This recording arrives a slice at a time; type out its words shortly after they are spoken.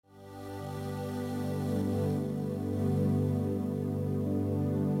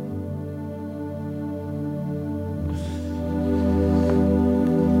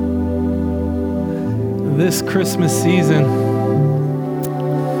this Christmas season,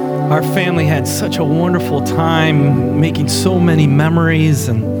 our family had such a wonderful time making so many memories,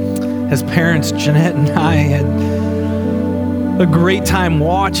 and as parents, Jeanette and I had a great time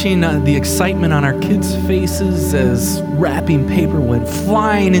watching the excitement on our kids' faces as wrapping paper went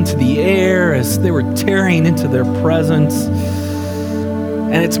flying into the air as they were tearing into their presents.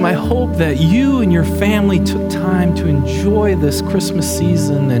 And it's my hope that you and your family took time to enjoy this Christmas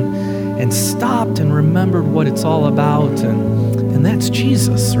season and stopped and remembered what it's all about, and that's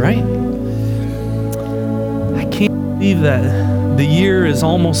Jesus, right? I can't believe that the year is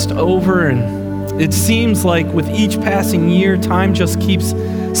almost over, and it seems like with each passing year, time just keeps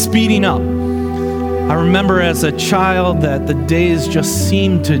speeding up. I remember as a child that the days just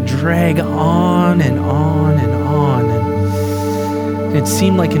seemed to drag on and on and on, and it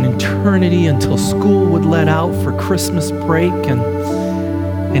seemed like an eternity until school would let out for Christmas break,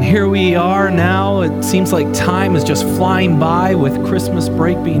 and here we are now. It seems like time is just flying by with Christmas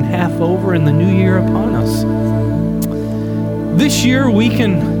break being half over and the new year upon us. This year we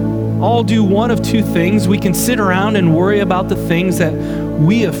can all do one of two things. We can sit around and worry about the things that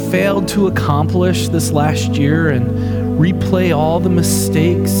we have failed to accomplish this last year and replay all the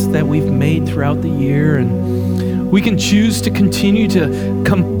mistakes that we've made throughout the year, and we can choose to continue to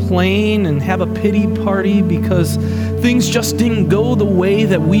complain and have a pity party because things just didn't go the way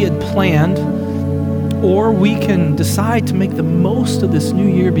that we had planned. Or we can decide to make the most of this new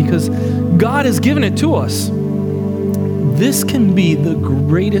year because God has given it to us. This can be the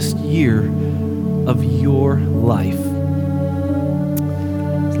greatest year of your life.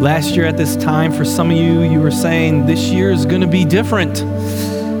 Last year at this time, for some of you, you were saying, this year is going to be different.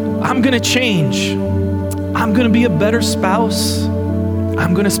 I'm going to change. I'm going to be a better spouse.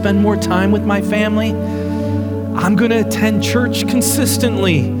 I'm going to spend more time with my family. I'm going to attend church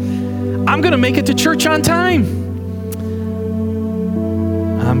consistently. I'm going to make it to church on time.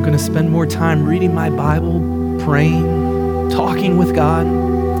 I'm going to spend more time reading my Bible, praying, talking with God.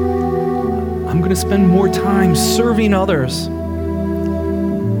 I'm going to spend more time serving others. You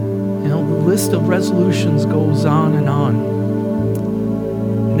know, the list of resolutions goes on and on.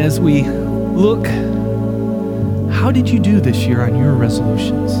 And as we look, how did you do this year on your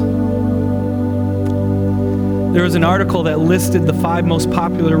resolutions? There was an article that listed the 5 most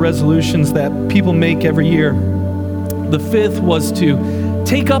popular resolutions that people make every year. The 5th was to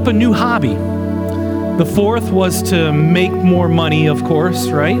take up a new hobby. The 4th was to make more money, of course,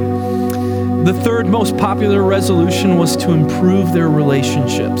 right? The 3rd most popular resolution was to improve their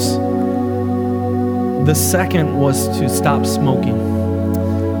relationships. The 2nd was to stop smoking.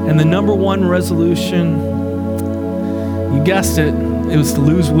 And the number 1 resolution, you guessed it, it was to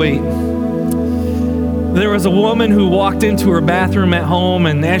lose weight. There was a woman who walked into her bathroom at home,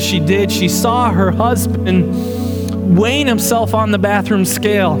 and as she did, she saw her husband weighing himself on the bathroom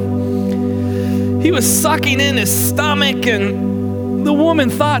scale. He was sucking in his stomach, and the woman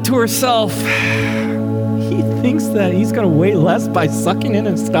thought to herself, he thinks that he's going to weigh less by sucking in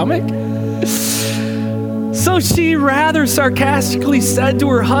his stomach? So she rather sarcastically said to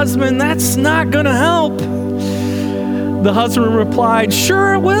her husband, that's not going to help. The husband replied,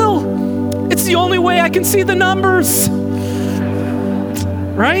 sure it will. It's the only way I can see the numbers.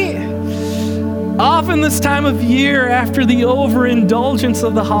 Right? Often this time of year, after the overindulgence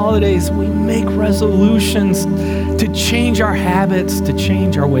of the holidays, we make resolutions to change our habits, to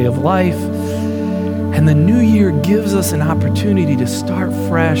change our way of life. And the new year gives us an opportunity to start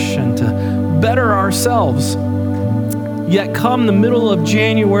fresh and to better ourselves. Yet come the middle of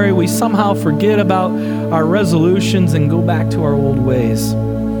January, we somehow forget about our resolutions and go back to our old ways.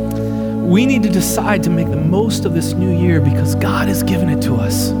 We need to decide to make the most of this new year because God has given it to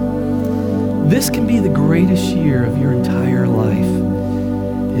us. This can be the greatest year of your entire life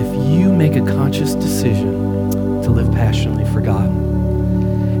if you make a conscious decision to live passionately for God.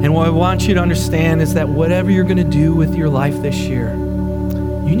 And what I want you to understand is that whatever you're going to do with your life this year,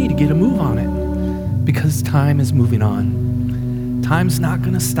 you need to get a move on it because time is moving on. Time's not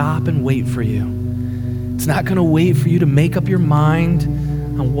going to stop and wait for you. It's not going to wait for you to make up your mind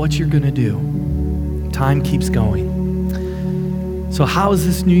on what you're going to do. Time keeps going. So how is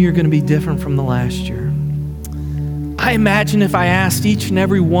this new year going to be different from the last year? I imagine if I asked each and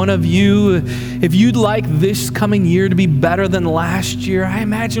every one of you if you'd like this coming year to be better than last year, I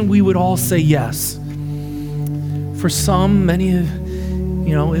imagine we would all say yes. For some, many of,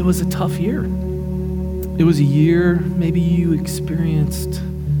 it was a tough year. It was a year maybe you experienced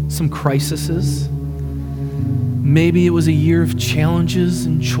some crises. Maybe it was a year of challenges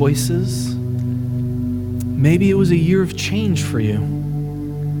and choices. Maybe it was a year of change for you.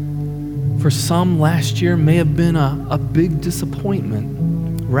 For some, last year may have been a big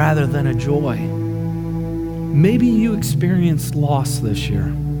disappointment rather than a joy. Maybe you experienced loss this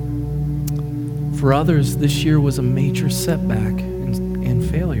year. For others, this year was a major setback and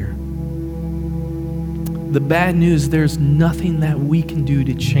failure. The bad news, there's nothing that we can do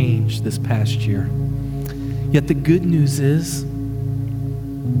to change this past year. Yet the good news is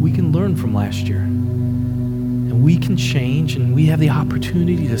we can learn from last year. And we can change, and we have the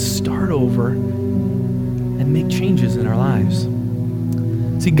opportunity to start over and make changes in our lives.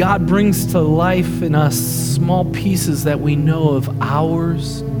 See, God brings to life in us small pieces that we know of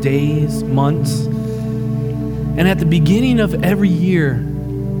hours, days, months. And at the beginning of every year,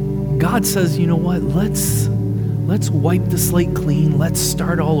 God says, you know what, let's wipe the slate clean. Let's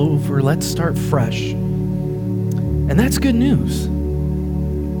start all over. Let's start fresh. And that's good news.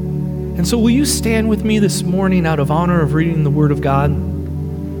 And so will you stand with me this morning out of honor of reading the Word of God?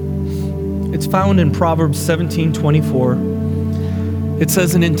 It's found in Proverbs 17:24. It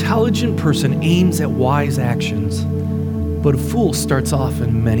says, an intelligent person aims at wise actions, but a fool starts off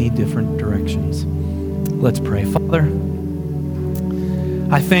in many different directions. Let's pray. Father,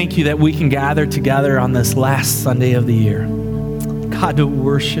 I thank you that we can gather together on this last Sunday of the year, God, to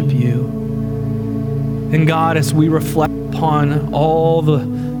worship you. And God, as we reflect upon all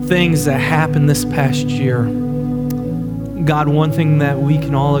the things that happened this past year, God, one thing that we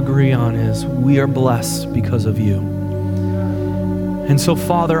can all agree on is we are blessed because of you. And so,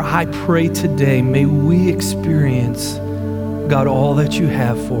 Father, I pray today, may we experience, God, all that you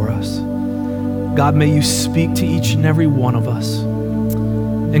have for us. God, may you speak to each and every one of us.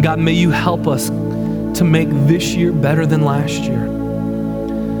 And God, may you help us to make this year better than last year.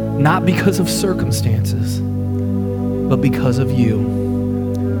 Not because of circumstances, but because of you.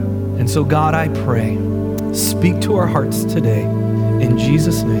 And so, God, I pray, speak to our hearts today. In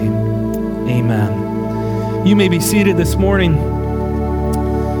Jesus' name, amen. You may be seated this morning.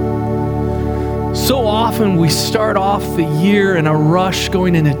 So often we start off the year in a rush,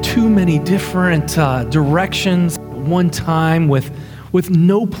 going into too many different directions at one time with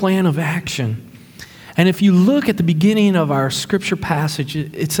no plan of action. And if you look at the beginning of our scripture passage,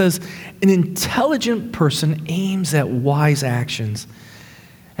 it says, an intelligent person aims at wise actions.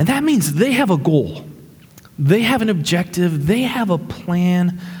 And that means they have a goal. They have an objective. They have a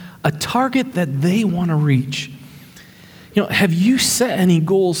plan, a target that they want to reach. You know, have you set any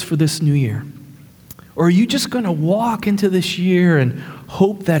goals for this new year? Or are you just going to walk into this year and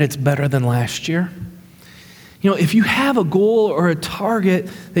hope that it's better than last year? You know, if you have a goal or a target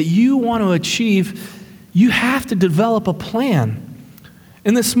that you want to achieve, you have to develop a plan.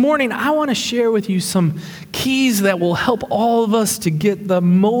 And this morning, I want to share with you some keys that will help all of us to get the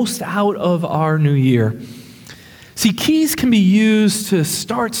most out of our new year. See, keys can be used to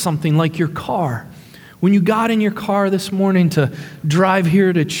start something like your car. When you got in your car this morning to drive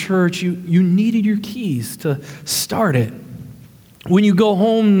here to church, you needed your keys to start it. When you go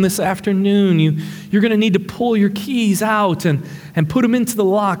home this afternoon, you're going to need to pull your keys out and put them into the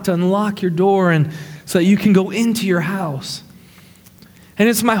lock to unlock your door and so that you can go into your house. And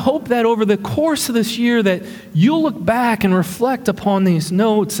it's my hope that over the course of this year that you'll look back and reflect upon these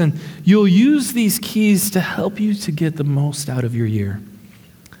notes and you'll use these keys to help you to get the most out of your year.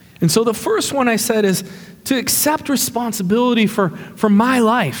 And so the first one I said is to accept responsibility for my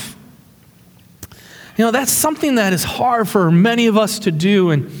life. You know, that's something that is hard for many of us to do,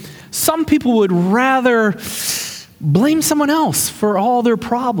 and some people would rather blame someone else for all their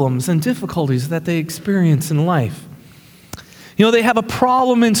problems and difficulties that they experience in life. You know, they have a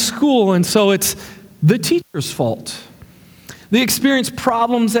problem in school, and so it's the teacher's fault. They experience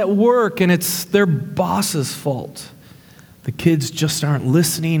problems at work, and it's their boss's fault. The kids just aren't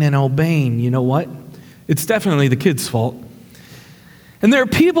listening and obeying. You know what? It's definitely the kids' fault. And there are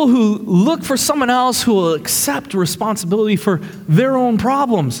people who look for someone else who will accept responsibility for their own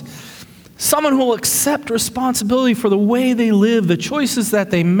problems. Someone who will accept responsibility for the way they live, the choices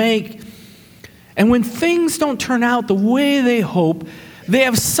that they make. And when things don't turn out the way they hope, they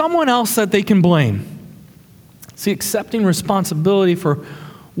have someone else that they can blame. See, accepting responsibility for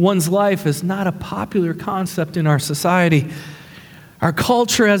one's life is not a popular concept in our society. Our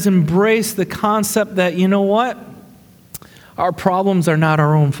culture has embraced the concept that, you know what? Our problems are not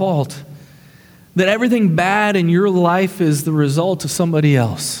our own fault. That everything bad in your life is the result of somebody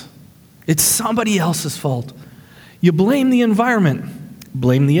else. It's somebody else's fault. You blame the environment,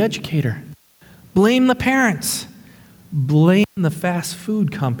 blame the educator, blame the parents, blame the fast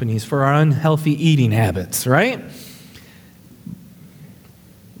food companies for our unhealthy eating habits, right?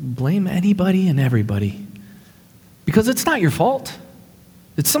 Blame anybody and everybody because it's not your fault.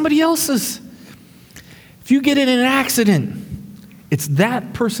 It's somebody else's. If you get in an accident, it's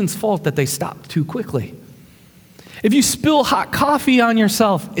that person's fault that they stopped too quickly. If you spill hot coffee on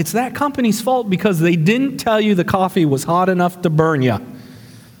yourself, it's that company's fault because they didn't tell you the coffee was hot enough to burn you.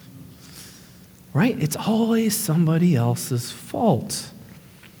 Right? It's always somebody else's fault.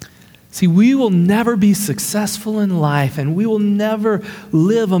 See, we will never be successful in life, and we will never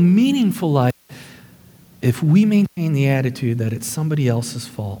live a meaningful life if we maintain the attitude that it's somebody else's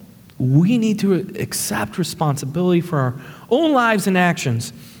fault. We need to accept responsibility for our own lives and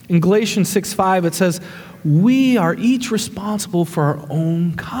actions. In Galatians 6:5, it says, we are each responsible for our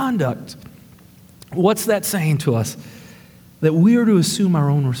own conduct. What's that saying to us? That we are to assume our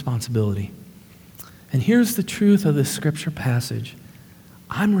own responsibility. And here's the truth of this scripture passage.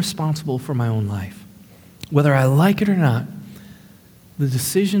 I'm responsible for my own life. Whether I like it or not, the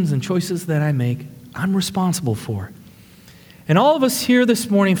decisions and choices that I make, I'm responsible for. And all of us here this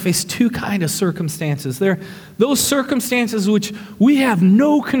morning face two kinds of circumstances. They're those circumstances which we have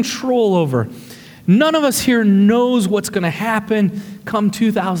no control over. None of us here knows what's going to happen come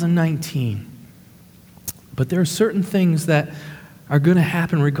 2019. But there are certain things that are going to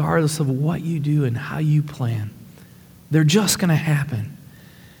happen regardless of what you do and how you plan. They're just going to happen.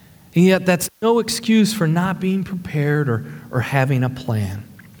 And yet that's no excuse for not being prepared or having a plan.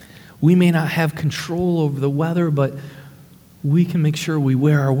 We may not have control over the weather, but we can make sure we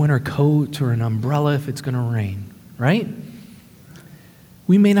wear our winter coat or an umbrella if it's going to rain, right?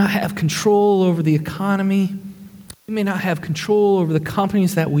 We may not have control over the economy. We may not have control over the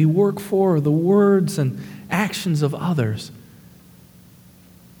companies that we work for or the words and actions of others.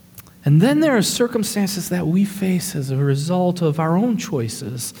 And then there are circumstances that we face as a result of our own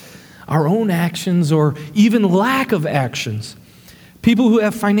choices, our own actions, or even lack of actions. People who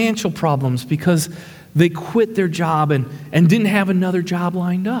have financial problems because they quit their job and didn't have another job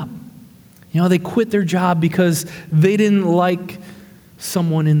lined up. You know, they quit their job because they didn't like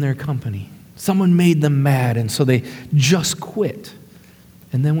someone in their company. Someone made them mad, and so they just quit.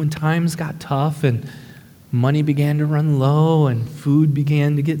 And then when times got tough and money began to run low and food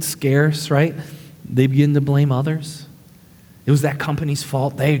began to get scarce, right? They begin to blame others. It was that company's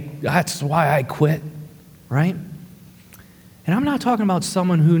fault. That's why I quit, right? And I'm not talking about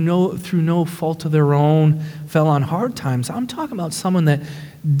someone who, through no fault of their own, fell on hard times. I'm talking about someone that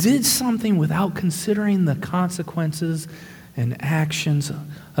did something without considering the consequences and actions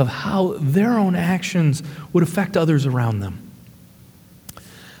of how their own actions would affect others around them.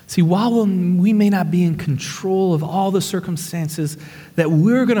 See, while we may not be in control of all the circumstances that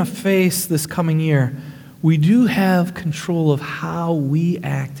we're going to face this coming year, we do have control of how we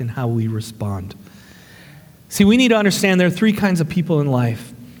act and how we respond. See, we need to understand there are three kinds of people in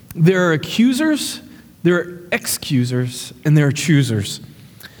life. There are accusers, there are excusers, and there are choosers.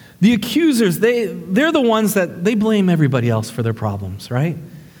 The accusers, they're the ones that they blame everybody else for their problems, right?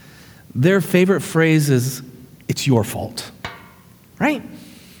 Their favorite phrase is, it's your fault, right?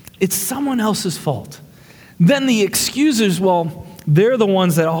 It's someone else's fault. Then the excusers, well, they're the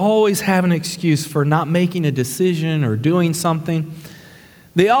ones that always have an excuse for not making a decision or doing something.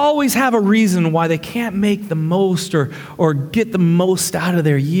 They always have a reason why they can't make the most or get the most out of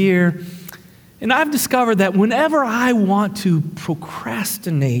their year. And I've discovered that whenever I want to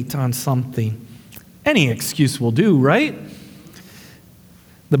procrastinate on something, any excuse will do, right?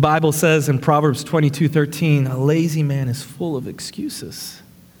 The Bible says in Proverbs 22:13, a lazy man is full of excuses,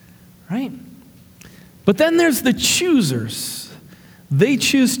 right? But then there's the choosers. They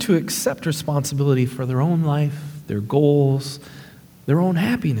choose to accept responsibility for their own life, their goals, their own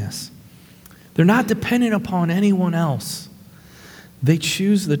happiness. They're not dependent upon anyone else. They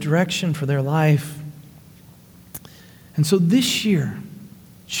choose the direction for their life. And so this year,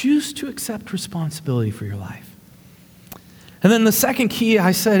 choose to accept responsibility for your life. And then the second key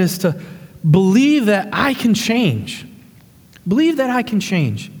I said is to believe that I can change. Believe that I can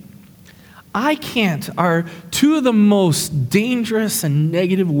change. I can't are two of the most dangerous and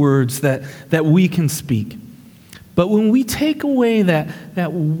negative words that we can speak. But when we take away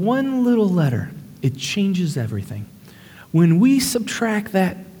that one little letter, it changes everything. When we subtract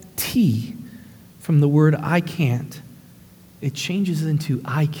that T from the word I can't, it changes into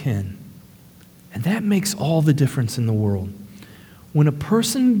I can. And that makes all the difference in the world. When a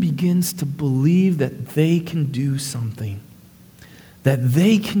person begins to believe that they can do something, that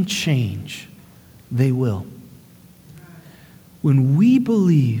they can change, they will. When we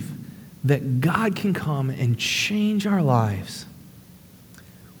believe that God can come and change our lives,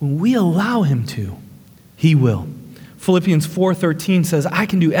 when we allow him to, he will. Philippians 4:13 says, I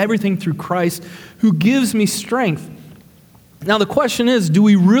can do everything through Christ who gives me strength. Now the question is, do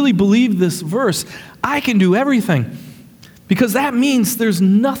we really believe this verse? I can do everything. Because that means there's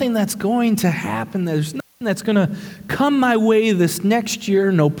nothing that's going to happen. There's nothing that's going to come my way this next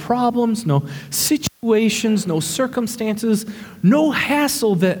year. No problems, no situations, no circumstances, no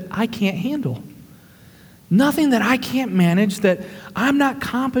hassle that I can't handle. Nothing that I can't manage, that I'm not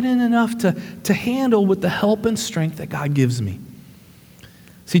competent enough to handle with the help and strength that God gives me.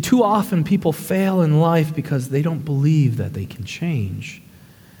 See, too often people fail in life because they don't believe that they can change.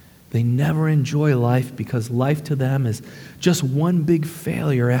 They never enjoy life because life to them is just one big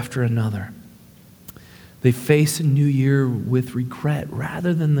failure after another. They face a new year with regret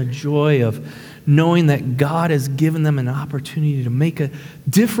rather than the joy of knowing that God has given them an opportunity to make a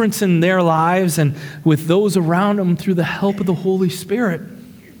difference in their lives and with those around them through the help of the Holy Spirit.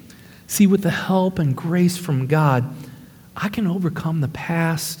 See, with the help and grace from God, I can overcome the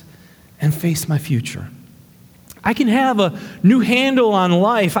past and face my future. I can have a new handle on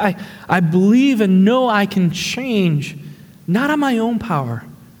life. I believe and know I can change, not on my own power,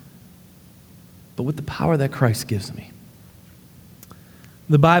 but with the power that Christ gives me.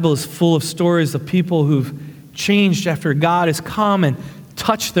 The Bible is full of stories of people who've changed after God has come and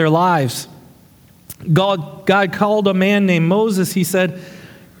touched their lives. God called a man named Moses. He said,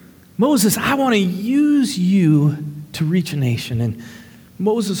 Moses, I want to use you to reach a nation. And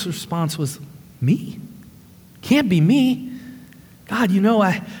Moses' response was, me? Can't be me. God,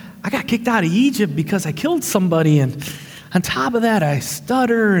 I got kicked out of Egypt because I killed somebody, and on top of that, I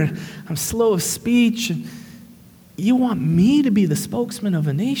stutter, and I'm slow of speech, and you want me to be the spokesman of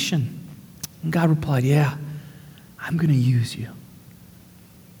a nation? And God replied, yeah, I'm going to use you.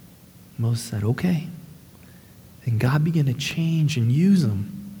 Moses said, okay. And God began to change and use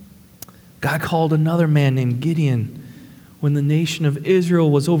him. God called another man named Gideon when the nation of Israel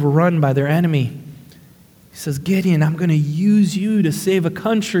was overrun by their enemy. He says, Gideon, I'm going to use you to save a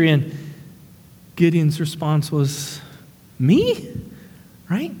country. And Gideon's response was, me?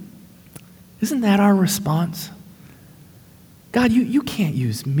 Right? Isn't that our response? God, you can't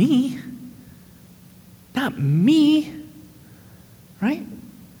use me. Not me. Right?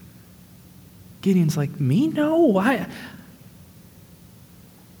 Gideon's like, me? No,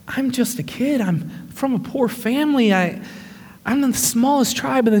 I'm just a kid. I'm from a poor family. I'm the smallest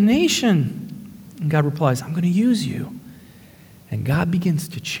tribe of the nation. And God replies, I'm going to use you. And God begins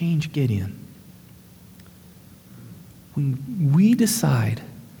to change Gideon. When we decide,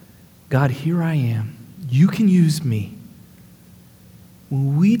 God, here I am, you can use me.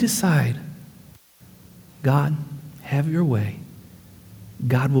 When we decide, God, have your way,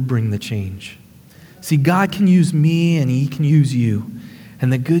 God will bring the change. See, God can use me and he can use you.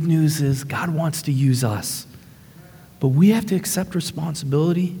 And the good news is God wants to use us. But we have to accept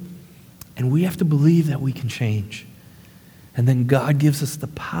responsibility and we have to believe that we can change. And then God gives us the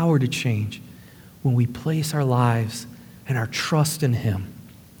power to change when we place our lives and our trust in him.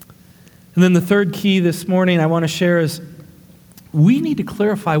 And then the third key this morning I want to share is we need to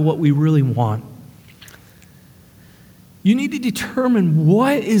clarify what we really want. You need to determine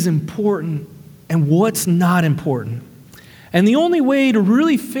what is important and what's not important. And the only way to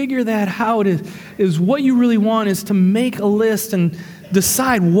really figure that out is what you really want is to make a list and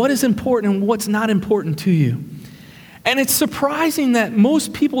decide what is important and what's not important to you. And it's surprising that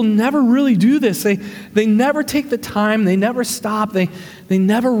most people never really do this. They never take the time, they never stop, they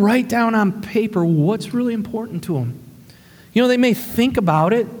never write down on paper what's really important to them. They may think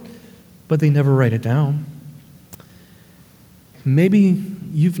about it, but they never write it down. Maybe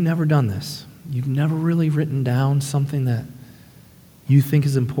you've never done this. You've never really written down something that you think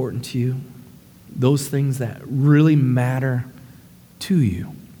is important to you, those things that really matter to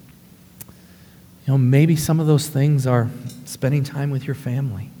you. Maybe some of those things are spending time with your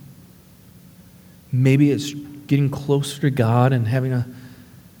family. Maybe it's getting closer to God and having a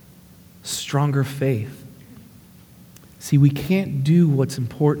stronger faith. See, we can't do what's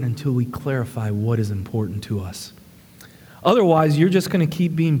important until we clarify what is important to us. Otherwise, you're just going to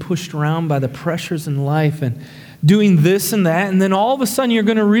keep being pushed around by the pressures in life and doing this and that, and then all of a sudden you're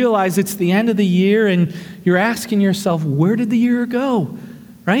going to realize it's the end of the year and you're asking yourself, where did the year go?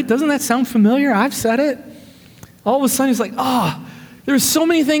 Right? Doesn't that sound familiar? I've said it. All of a sudden it's like, there's so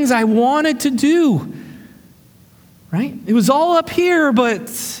many things I wanted to do. Right? It was all up here,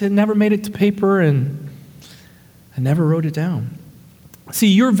 but it never made it to paper and I never wrote it down. See,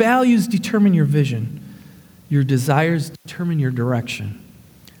 your values determine your vision. Your desires determine your direction.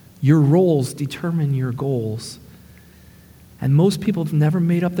 Your roles determine your goals. And most people have never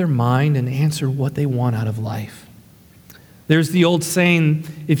made up their mind and answered what they want out of life. There's the old saying,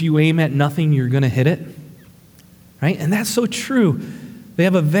 if you aim at nothing, you're going to hit it. Right? And that's so true. They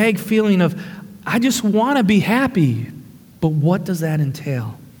have a vague feeling of, I just want to be happy. But what does that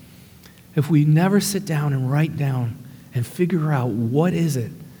entail? If we never sit down and write down and figure out what is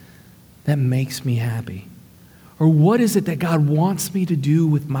it that makes me happy? Or what is it that God wants me to do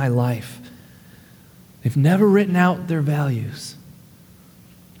with my life? They've never written out their values.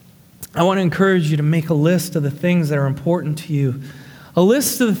 I want to encourage you to make a list of the things that are important to you. A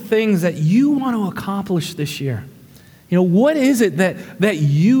list of the things that you want to accomplish this year. What is it that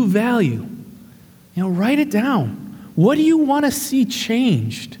you value? Write it down. What do you want to see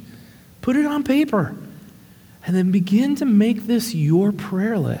changed? Put it on paper. And then begin to make this your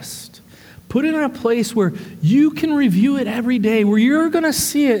prayer list. Put it in a place where you can review it every day, where you're going to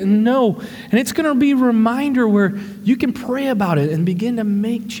see it and know. And it's going to be a reminder where you can pray about it and begin to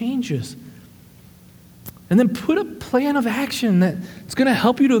make changes. And then put a plan of action that's going to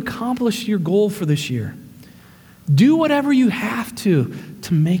help you to accomplish your goal for this year. Do whatever you have to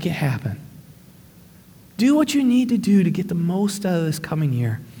make it happen. Do what you need to do to get the most out of this coming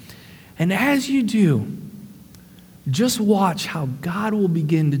year. And as you do, just watch how God will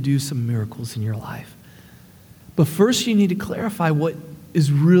begin to do some miracles in your life. But first you need to clarify what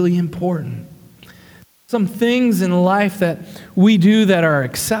is really important. Some things in life that we do that are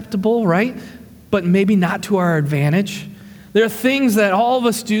acceptable, right? But maybe not to our advantage. There are things that all of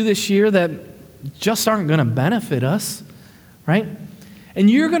us do this year that just aren't going to benefit us, right? And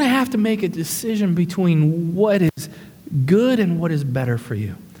you're going to have to make a decision between what is good and what is better for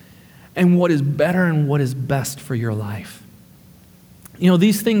you, and what is better and what is best for your life.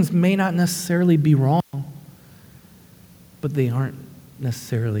 These things may not necessarily be wrong, but they aren't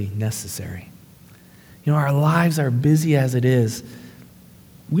necessarily necessary. Our lives are busy as it is.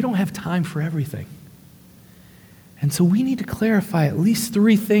 We don't have time for everything. And so we need to clarify at least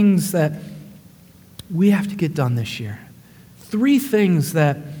 3 things that we have to get done this year. 3 things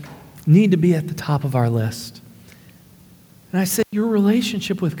that need to be at the top of our list. And I said, your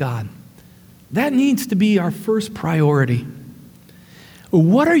relationship with God. That needs to be our first priority.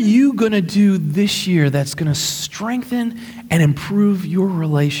 What are you going to do this year that's going to strengthen and improve your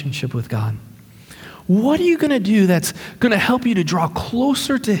relationship with God? What are you going to do that's going to help you to draw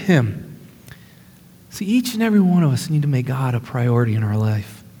closer to Him? See, each and every one of us need to make God a priority in our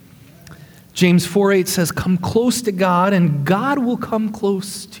life. James 4:8 says, come close to God and God will come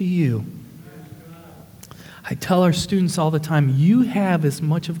close to you. I tell our students all the time, you have as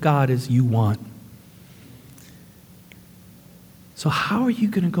much of God as you want. So how are you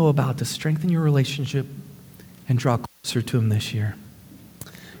going to go about to strengthen your relationship and draw closer to Him this year?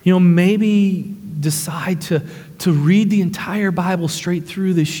 Maybe decide to read the entire Bible straight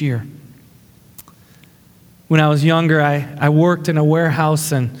through this year. When I was younger, I worked in a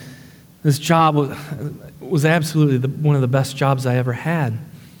warehouse, and this job was absolutely one of the best jobs I ever had.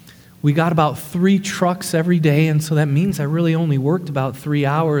 We got about 3 trucks every day, and so that means I really only worked about 3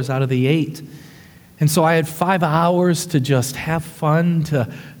 hours out of the 8. And so I had 5 hours to just have fun, to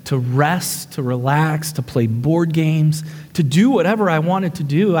rest, to relax, to play board games, to do whatever I wanted to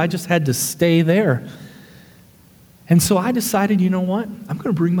do. I just had to stay there. And so I decided, you know what? I'm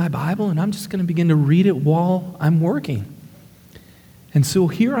going to bring my Bible, and I'm just going to begin to read it while I'm working. And so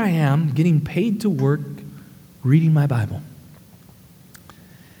here I am, getting paid to work, reading my Bible.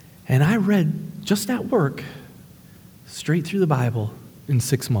 And I read, just at work, straight through the Bible in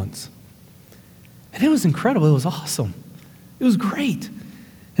 6 months. And it was incredible. It was awesome. It was great.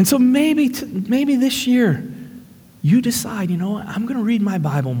 And so maybe this year, you decide, you know what, I'm going to read my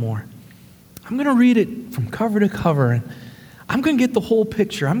Bible more. I'm going to read it from cover to cover, and I'm going to get the whole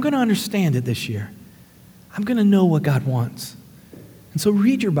picture. I'm going to understand it this year. I'm going to know what God wants. And so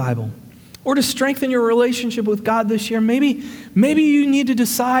read your Bible. Or to strengthen your relationship with God this year, maybe you need to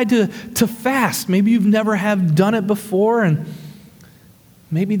decide to fast. Maybe you've never have done it before, and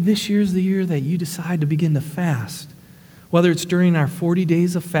maybe this year's the year that you decide to begin to fast. Whether it's during our 40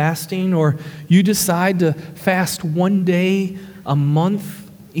 days of fasting, or you decide to fast 1 day a month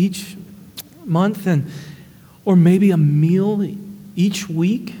each month, or maybe a meal each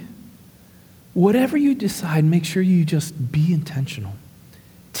week. Whatever you decide, make sure you just be intentional.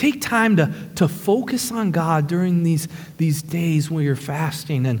 Take time to focus on God during these days where you're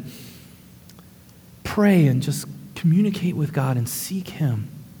fasting, and pray and just communicate with God and seek Him.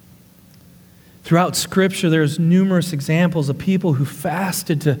 Throughout Scripture, there's numerous examples of people who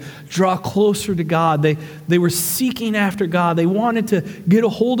fasted to draw closer to God. They were seeking after God. They wanted to get a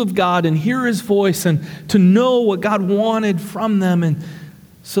hold of God and hear His voice and to know what God wanted from them. And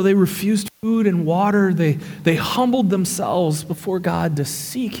so they refused food and water. They humbled themselves before God to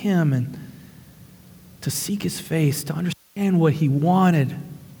seek Him and to seek His face, to understand what He wanted.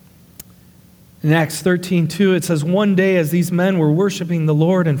 In Acts 13:2, it says, one day as these men were worshiping the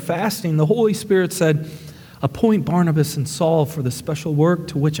Lord and fasting, the Holy Spirit said, appoint Barnabas and Saul for the special work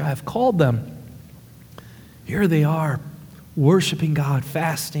to which I have called them. Here they are, worshiping God,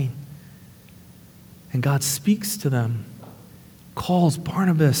 fasting. And God speaks to them, calls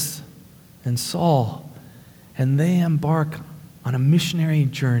Barnabas and Saul, and they embark on a missionary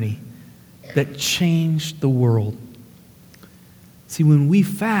journey that changed the world. See, when we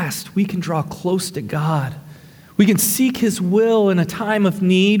fast, we can draw close to God. We can seek His will in a time of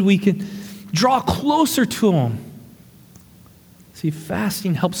need. We can draw closer to Him. See,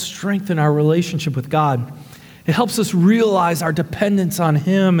 fasting helps strengthen our relationship with God. It helps us realize our dependence on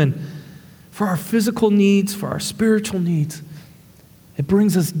Him, and for our physical needs, for our spiritual needs, it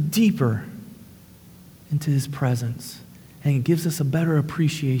brings us deeper into His presence, and it gives us a better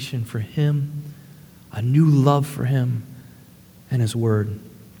appreciation for Him, a new love for Him and His Word.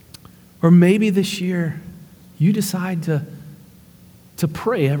 Or maybe this year you decide to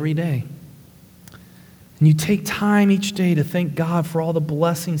pray every day. And you take time each day to thank God for all the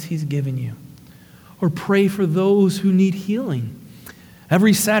blessings He's given you. Or pray for those who need healing.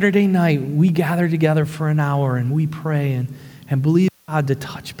 Every Saturday night we gather together for an hour and we pray and believe God to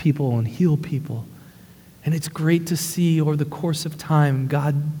touch people and heal people. And it's great to see over the course of time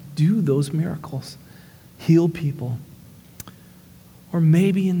God do those miracles, heal people. Or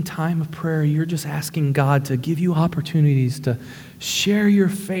maybe in time of prayer, you're just asking God to give you opportunities to share your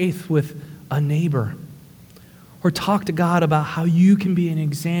faith with a neighbor. Or talk to God about how you can be an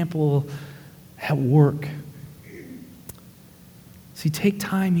example at work. See, take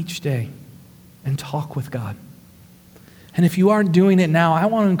time each day and talk with God. And if you aren't doing it now, I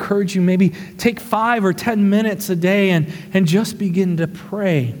want to encourage you, maybe take 5 or 10 minutes a day and just begin to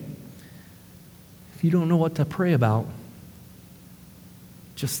pray. If you don't know what to pray about,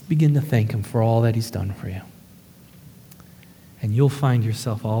 just begin to thank Him for all that He's done for you. And you'll find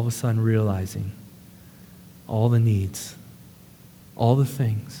yourself all of a sudden realizing all the needs, all the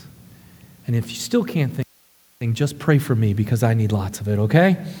things. And if you still can't think of anything, just pray for me because I need lots of it,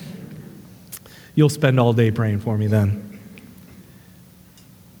 okay? You'll spend all day praying for me then.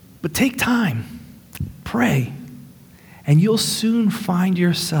 But take time, pray, and you'll soon find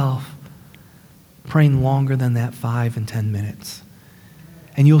yourself praying longer than that 5 and 10 minutes.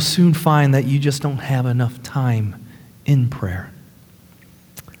 And you'll soon find that you just don't have enough time in prayer.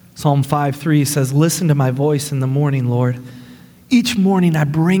 Psalm 5:3 says, listen to my voice in the morning, Lord. Each morning I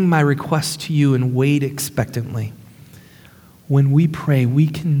bring my requests to you and wait expectantly. When we pray, we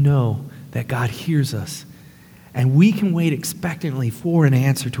can know that God hears us, and we can wait expectantly for an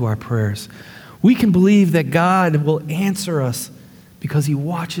answer to our prayers. We can believe that God will answer us because He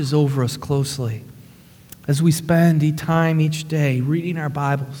watches over us closely. As we spend time each day reading our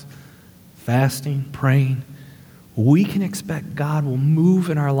Bibles, fasting, praying, we can expect God will move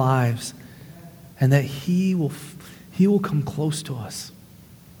in our lives and that He will come close to us.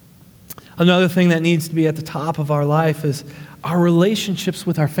 Another thing that needs to be at the top of our life is our relationships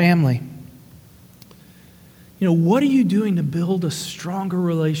with our family. You know, what are you doing to build a stronger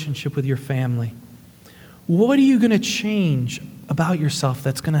relationship with your family? What are you going to change about yourself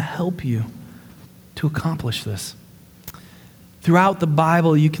that's going to help you to accomplish this? Throughout the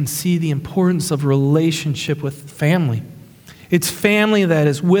Bible, you can see the importance of relationship with family. It's family that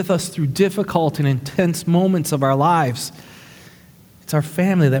is with us through difficult and intense moments of our lives. It's our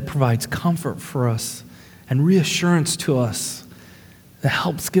family that provides comfort for us and reassurance to us, that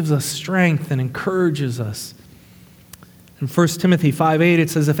helps, gives us strength and encourages us. In 1 Timothy 5:8, it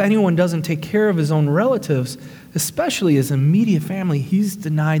says, if anyone doesn't take care of his own relatives, especially his immediate family, he's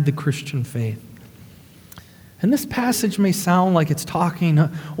denied the Christian faith. And this passage may sound like it's talking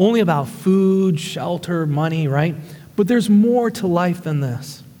only about food, shelter, money, right? But there's more to life than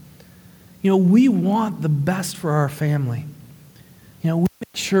this. You know, we want the best for our family. You know, we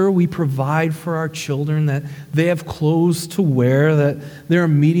make sure we provide for our children, that they have clothes to wear, that their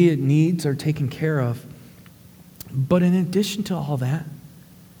immediate needs are taken care of. But in addition to all that,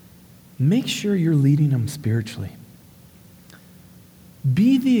 make sure you're leading them spiritually.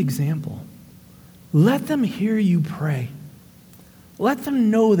 Be the example. Let them hear you pray. Let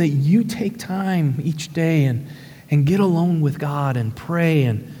them know that you take time each day and get alone with God and pray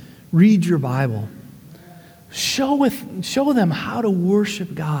and read your Bible. Show them how to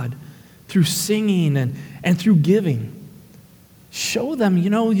worship God through singing and through giving. Show them,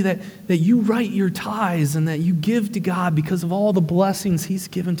 that you write your tithes and that you give to God because of all the blessings He's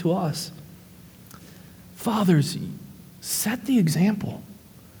given to us. Fathers, set the example.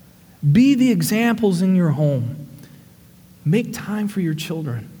 Be the examples in your home. Make time for your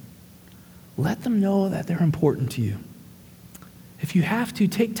children. let them know that they're important to you. If you have to,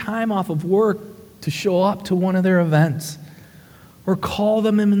 take time off of work to show up to one of their events, or call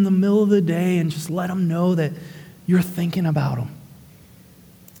them in the middle of the day and just let them know that you're thinking about them.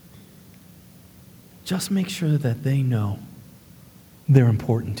 Just make sure that they know they're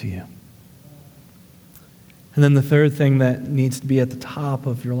important to you. And then the third thing that needs to be at the top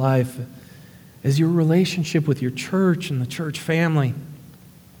of your life is your relationship with your church and the church family.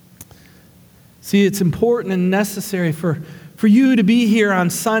 See, it's important and necessary for you to be here on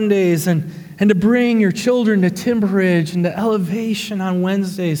Sundays and to bring your children to Timber Ridge and to Elevation on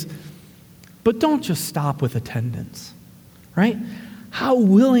Wednesdays. But don't just stop with attendance, right? How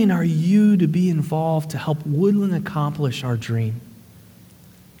willing are you to be involved to help Woodland accomplish our dream,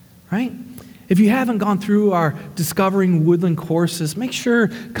 right? If you haven't gone through our Discovering Woodland courses, make sure,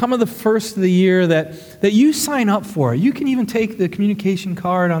 come of the first of the year, that you sign up for it. You can even take the communication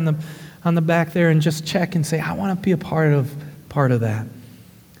card on the back there and just check and say, I want to be a part of that.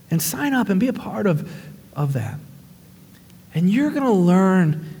 And sign up and be a part of that. And you're going to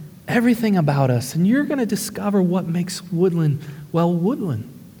learn everything about us, and you're going to discover what makes Woodland, well,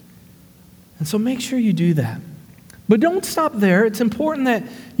 Woodland. And so make sure you do that. But don't stop there. It's important that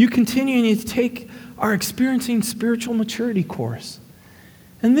you continue and you take our Experiencing Spiritual Maturity course.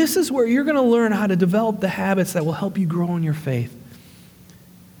 And this is where you're going to learn how to develop the habits that will help you grow in your faith.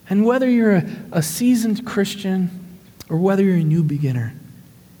 And whether you're a seasoned Christian or whether you're a new beginner,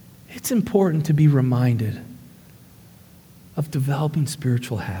 it's important to be reminded of developing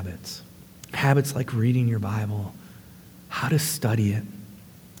spiritual habits. Habits like reading your Bible, how to study it,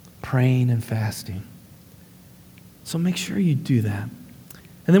 praying and fasting. So make sure you do that.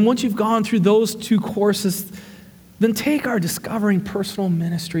 And then once you've gone through those two courses, then take our Discovering Personal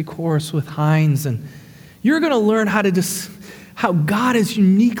Ministry course with Hines, and you're going to learn how God has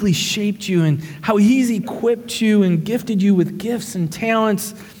uniquely shaped you and how He's equipped you and gifted you with gifts and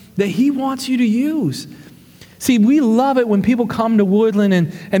talents that He wants you to use. See, we love it when people come to Woodland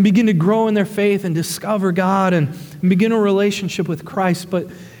and begin to grow in their faith and discover God and begin a relationship with Christ, but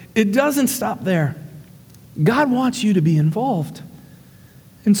it doesn't stop there. God wants you to be involved.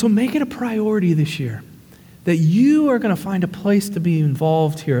 And so make it a priority this year that you are going to find a place to be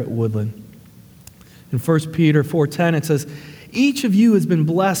involved here at Woodland. In 1 Peter 4:10, it says, each of you has been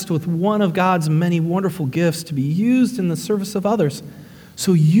blessed with one of God's many wonderful gifts to be used in the service of others.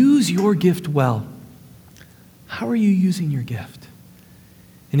 So use your gift well. How are you using your gift?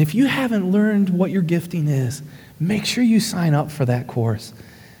 And if you haven't learned what your gifting is, make sure you sign up for that course.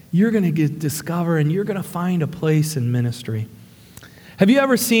 You're going to discover and you're going to find a place in ministry. Have you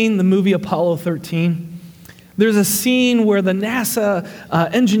ever seen the movie Apollo 13? There's a scene where the NASA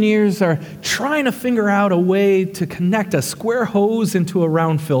engineers are trying to figure out a way to connect a square hose into a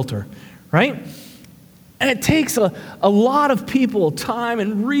round filter, right? And it takes a lot of people, time,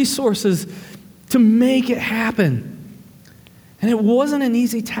 and resources to make it happen. And it wasn't an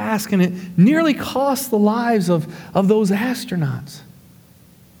easy task, and it nearly cost the lives of those astronauts.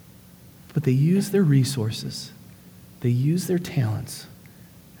 But they used their resources, they used their talents,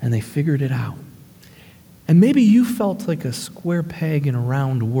 and they figured it out. And maybe you felt like a square peg in a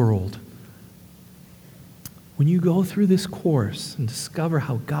round world. When you go through this course and discover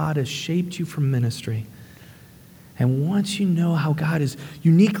how God has shaped you for ministry, and once you know how God has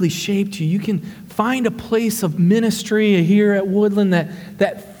uniquely shaped you, you can find a place of ministry here at Woodland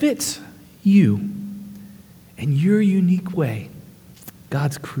that fits you in your unique way.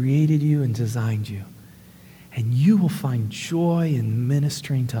 God's created you and designed you. And you will find joy in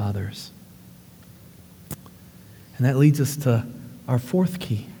ministering to others. And that leads us to our fourth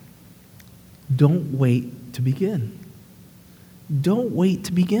key. Don't wait to begin. Don't wait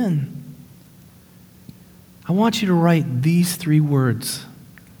to begin. I want you to write these 3 words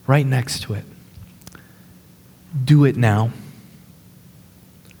right next to it. Do it now.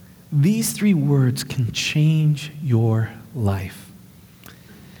 These 3 words can change your life.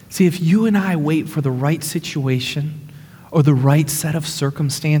 See, if you and I wait for the right situation or the right set of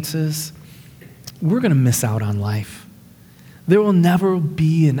circumstances, we're going to miss out on life. There will never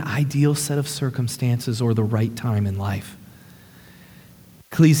be an ideal set of circumstances or the right time in life.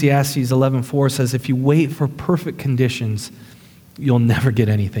 Ecclesiastes 11:4 says, if you wait for perfect conditions, you'll never get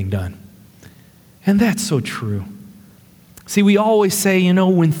anything done. And that's so true. See, we always say,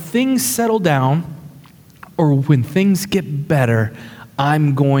 when things settle down or when things get better,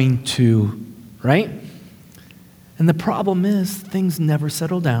 I'm going to, right? And the problem is things never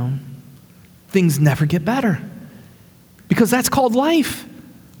settle down. Things never get better. Because that's called life,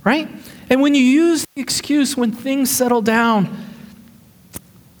 right? And when you use the excuse when things settle down,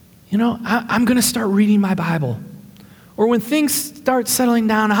 I'm going to start reading my Bible. Or when things start settling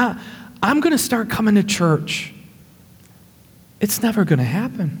down, I'm going to start coming to church. It's never going to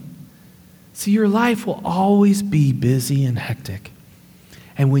happen. See, your life will always be busy and hectic.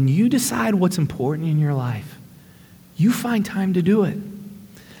 And when you decide what's important in your life, you find time to do it.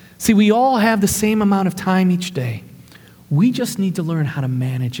 See, we all have the same amount of time each day. We just need to learn how to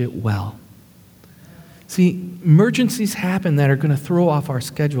manage it well. See, emergencies happen that are going to throw off our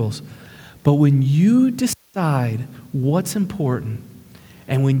schedules. But when you decide what's important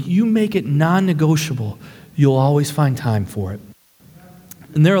and when you make it non-negotiable, you'll always find time for it.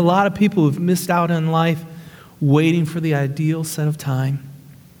 And there are a lot of people who've missed out on life waiting for the ideal set of time,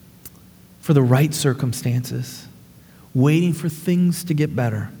 for the right circumstances, waiting for things to get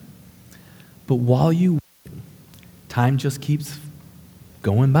better. But while you wait, time just keeps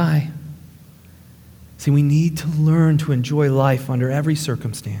going by. See, we need to learn to enjoy life under every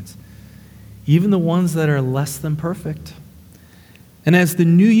circumstance, even the ones that are less than perfect. And as the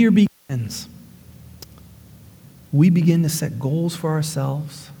new year begins, we begin to set goals for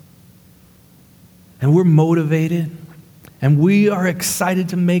ourselves, and we're motivated, and we are excited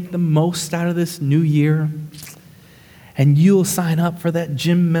to make the most out of this new year. And you'll sign up for that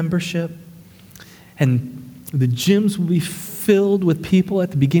gym membership, and the gyms will be filled with people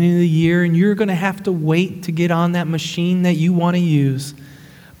at the beginning of the year, and you're going to have to wait to get on that machine that you want to use.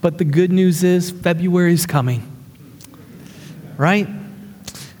 But the good news is February's coming, right?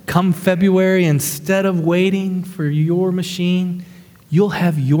 Come February, instead of waiting for your machine, you'll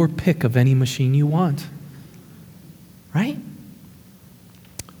have your pick of any machine you want, right?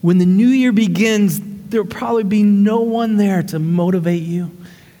 When the new year begins, there'll probably be no one there to motivate you,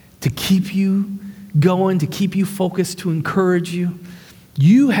 to keep you going, to keep you focused, to encourage you.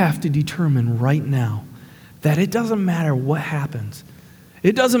 You have to determine right now that it doesn't matter what happens.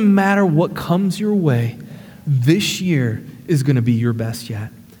 It doesn't matter what comes your way. This year is going to be your best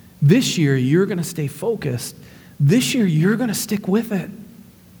yet. This year, you're going to stay focused. This year, you're going to stick with it.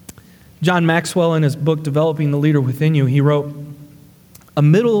 John Maxwell, in his book, Developing the Leader Within You, he wrote, "A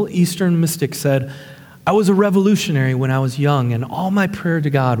Middle Eastern mystic said, I was a revolutionary when I was young, and all my prayer to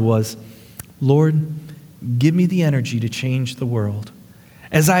God was, Lord, give me the energy to change the world.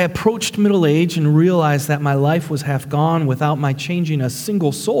 As I approached middle age and realized that my life was half gone without my changing a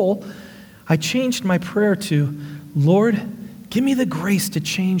single soul, I changed my prayer to, Lord, give me the grace to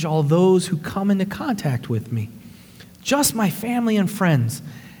change all those who come into contact with me, just my family and friends,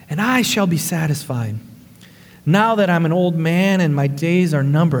 and I shall be satisfied. Now that I'm an old man and my days are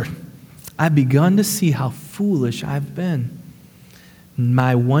numbered, I've begun to see how foolish I've been.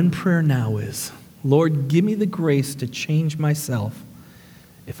 My one prayer now is, Lord, give me the grace to change myself.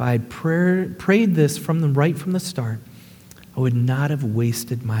 If I had prayed this from the start, I would not have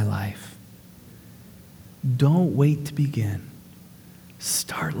wasted my life." Don't wait to begin.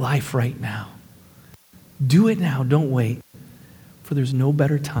 Start life right now. Do it now, don't wait, for there's no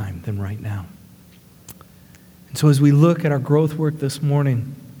better time than right now. And so as we look at our growth work this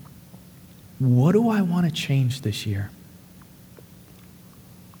morning, what do I want to change this year?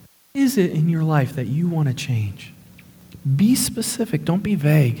 What is it in your life that you want to change? Be specific, don't be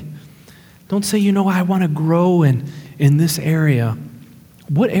vague. Don't say, I want to grow in this area.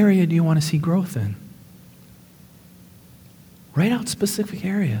 What area do you want to see growth in? Write out specific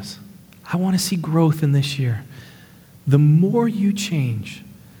areas. I want to see growth in this year. The more you change,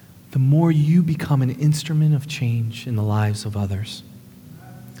 the more you become an instrument of change in the lives of others.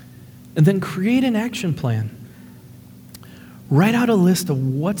 And then create an action plan. Write out a list of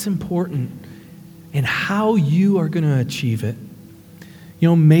what's important and how you are going to achieve it.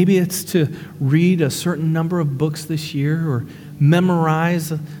 Maybe it's to read a certain number of books this year or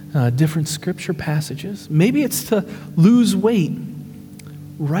memorize different scripture passages. Maybe it's to lose weight.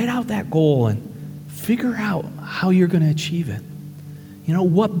 Write out that goal and figure out how you're going to achieve it.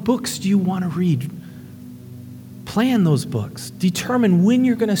 What books do you want to read? Plan those books. Determine when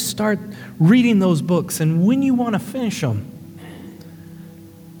you're going to start reading those books and when you want to finish them.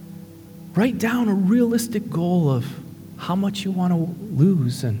 Write down a realistic goal of how much you want to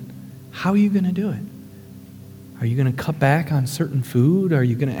lose and how are you going to do it. Are you going to cut back on certain food? Are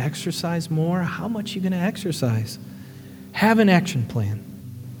you going to exercise more? How much are you going to exercise? Have an action plan.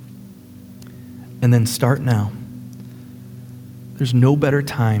 And then start now. There's no better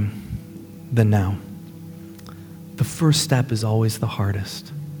time than now. The first step is always the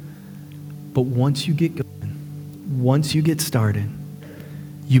hardest. But once you get going, once you get started,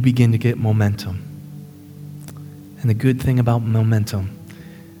 you begin to get momentum. And the good thing about momentum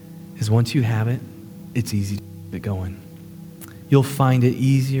is once you have it, it's easy to get going. you'll find it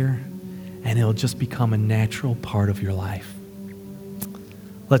easier, and it'll just become a natural part of your life.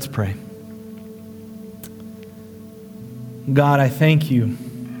 Let's pray. God, I thank you.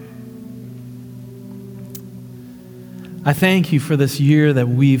 I thank you for this year that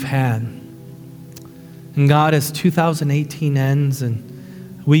we've had. And God, as 2018 ends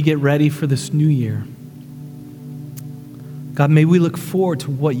and we get ready for this new year, God, may we look forward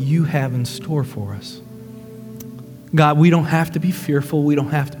to what you have in store for us. God, we don't have to be fearful. We don't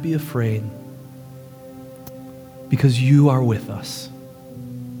have to be afraid, because you are with us.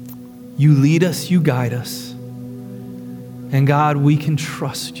 You lead us, you guide us. And God, we can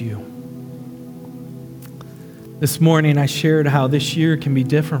trust you. This morning I shared how this year can be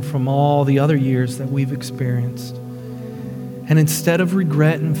different from all the other years that we've experienced. And instead of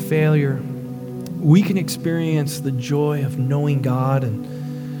regret and failure, we can experience the joy of knowing God.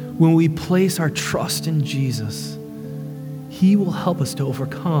 And when we place our trust in Jesus, he will help us to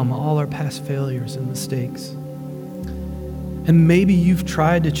overcome all our past failures and mistakes. And maybe you've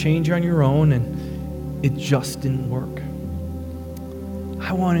tried to change on your own and it just didn't work.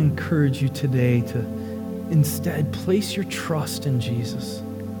 I want to encourage you today to instead place your trust in Jesus,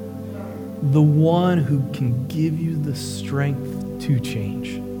 the one who can give you the strength to change.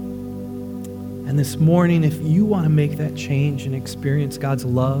 And this morning, if you want to make that change and experience God's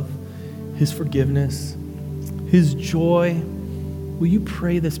love, his forgiveness, his joy, will you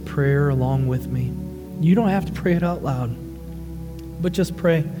pray this prayer along with me? You don't have to pray it out loud, but just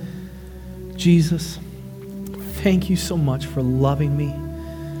pray, Jesus, thank you so much for loving me,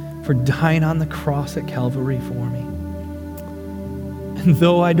 for dying on the cross at Calvary for me. And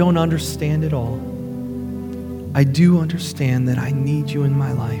though I don't understand it all, I do understand that I need you in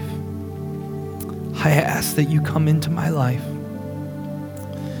my life. I ask that you come into my life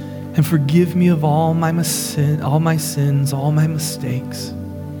and forgive me of all my sins, all my mistakes,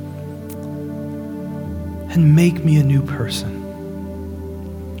 and make me a new person.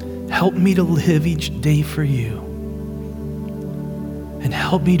 Help me to live each day for you, and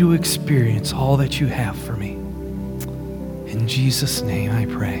help me to experience all that you have for me. In Jesus' name I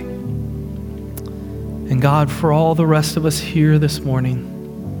pray. And God, for all the rest of us here this morning,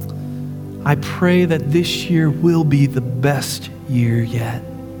 I pray that this year will be the best year yet.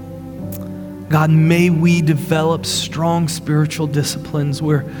 God, may we develop strong spiritual disciplines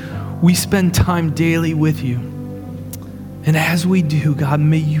where we spend time daily with you. And as we do, God,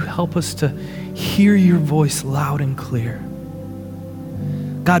 may you help us to hear your voice loud and clear.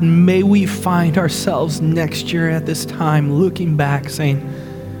 God, may we find ourselves next year at this time looking back saying,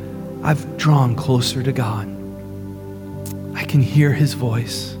 I've drawn closer to God. I can hear his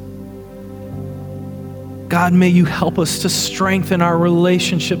voice. God, may you help us to strengthen our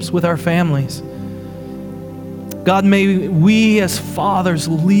relationships with our families. God, may we as fathers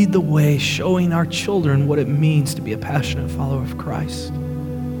lead the way, showing our children what it means to be a passionate follower of Christ.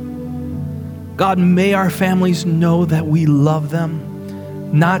 God, may our families know that we love them,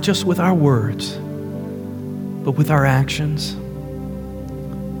 not just with our words, but with our actions.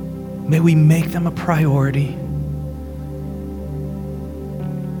 May we make them a priority.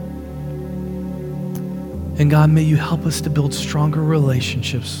 And God, may you help us to build stronger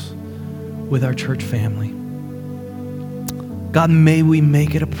relationships with our church family. God, may we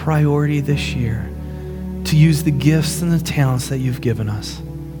make it a priority this year to use the gifts and the talents that you've given us.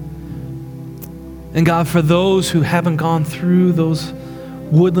 And God, for those who haven't gone through those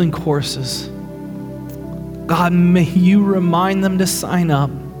Woodland courses, God, may you remind them to sign up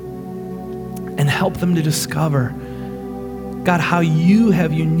and help them to discover, God, how you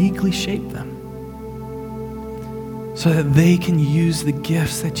have uniquely shaped them so that they can use the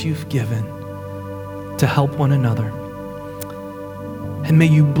gifts that you've given to help one another. And may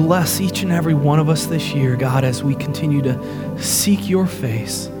you bless each and every one of us this year, God, as we continue to seek your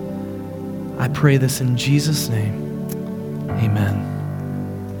face. I pray this in Jesus' name. Amen.